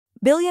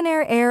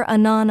Billionaire heir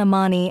Anant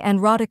Ambani and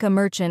Radhika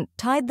merchant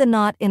tied the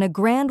knot in a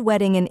grand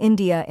wedding in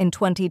India in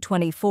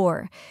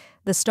 2024.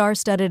 The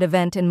star-studded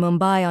event in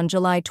Mumbai on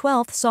July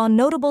 12th saw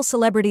notable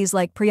celebrities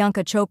like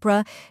Priyanka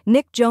Chopra,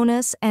 Nick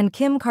Jonas, and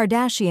Kim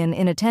Kardashian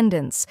in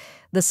attendance.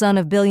 The son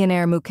of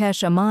billionaire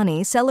Mukesh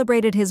Ambani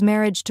celebrated his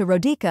marriage to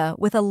Radhika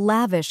with a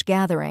lavish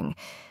gathering.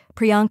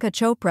 Priyanka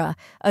Chopra,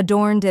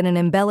 adorned in an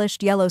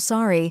embellished yellow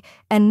sari,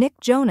 and Nick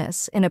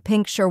Jonas, in a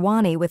pink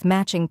sherwani with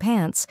matching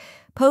pants,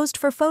 posed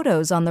for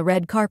photos on the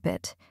red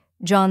carpet.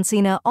 John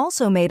Cena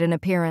also made an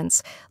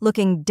appearance,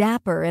 looking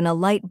dapper in a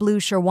light blue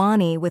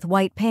sherwani with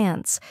white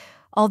pants.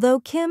 Although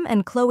Kim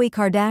and Khloe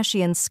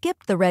Kardashian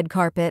skipped the red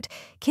carpet,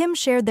 Kim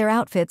shared their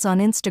outfits on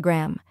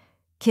Instagram.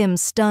 Kim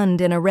stunned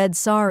in a red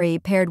sari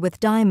paired with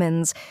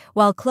diamonds,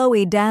 while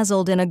Khloe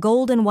dazzled in a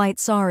gold and white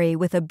sari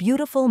with a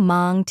beautiful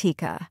mang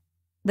tikka.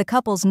 The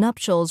couple's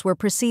nuptials were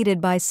preceded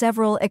by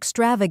several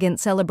extravagant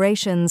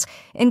celebrations,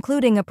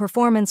 including a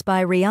performance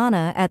by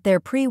Rihanna at their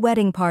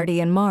pre-wedding party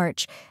in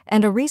March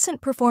and a recent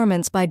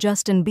performance by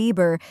Justin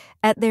Bieber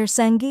at their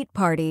Sangeet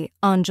party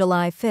on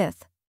July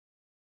 5th.